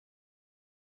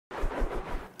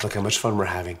Look how much fun we're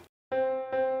having.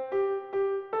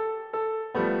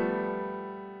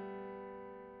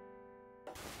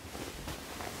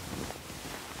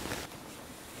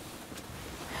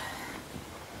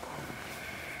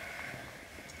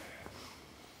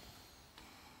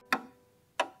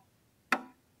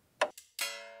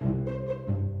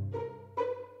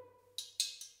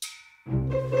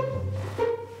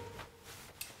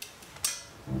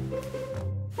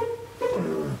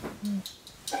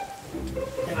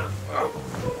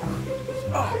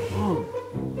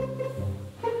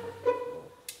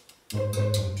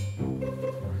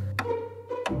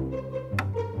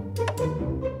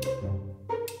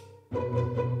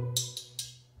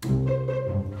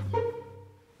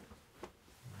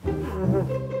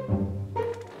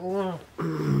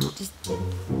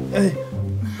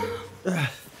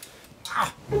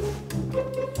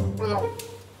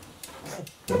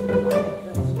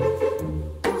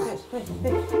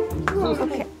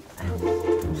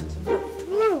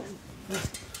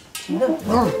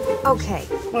 Okay,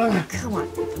 come on.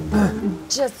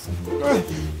 Just...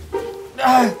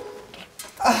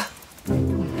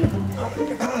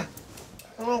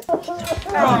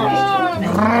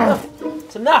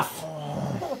 It's enough.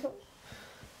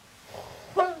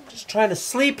 Just trying to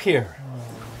sleep here.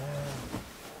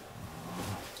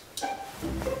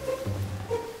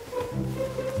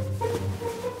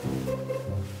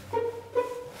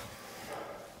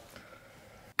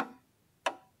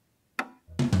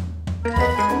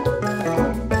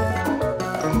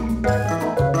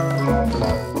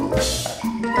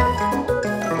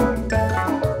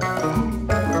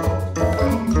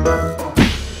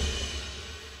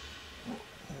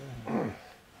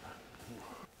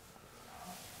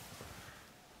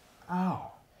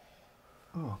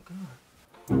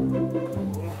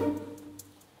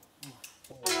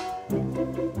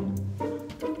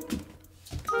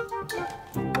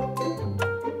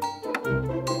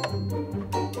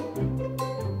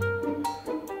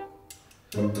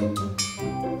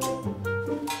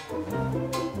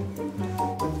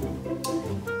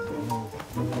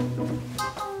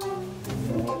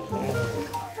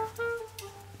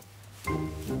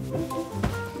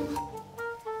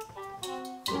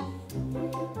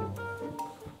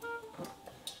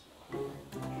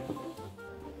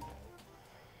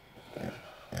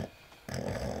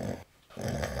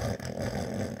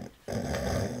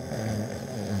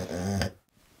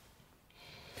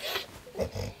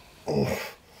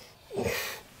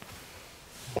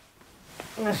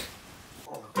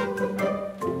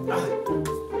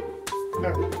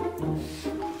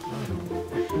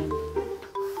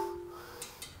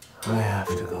 I have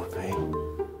to go pee.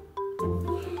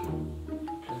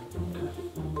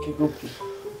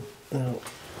 No,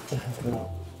 I have to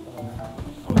go.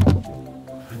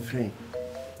 Pee.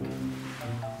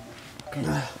 Okay,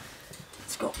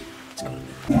 let's go. Let's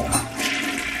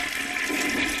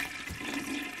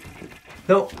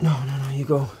go. No, you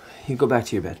go. You go back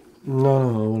to your bed. No,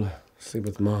 I want to sleep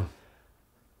with Mom.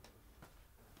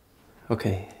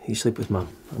 Okay, you sleep with Mom.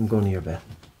 I'm going to your bed.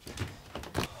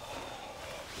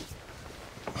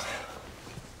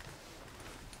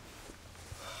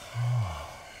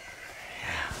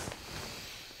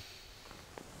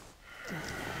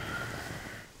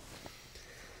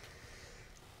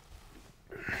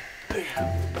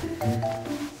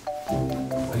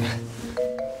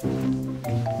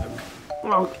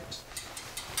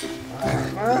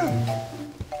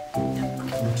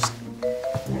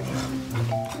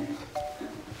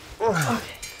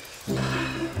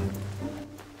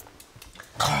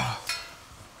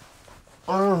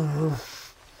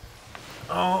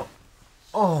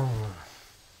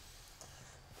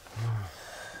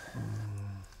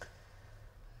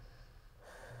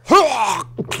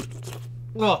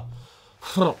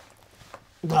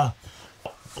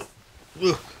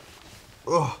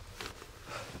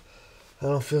 I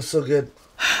don't feel so good.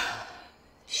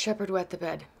 Shepherd wet the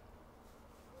bed.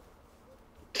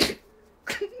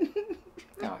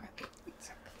 No,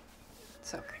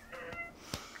 it's okay.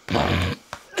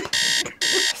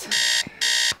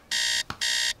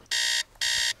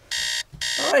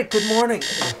 All right, good morning.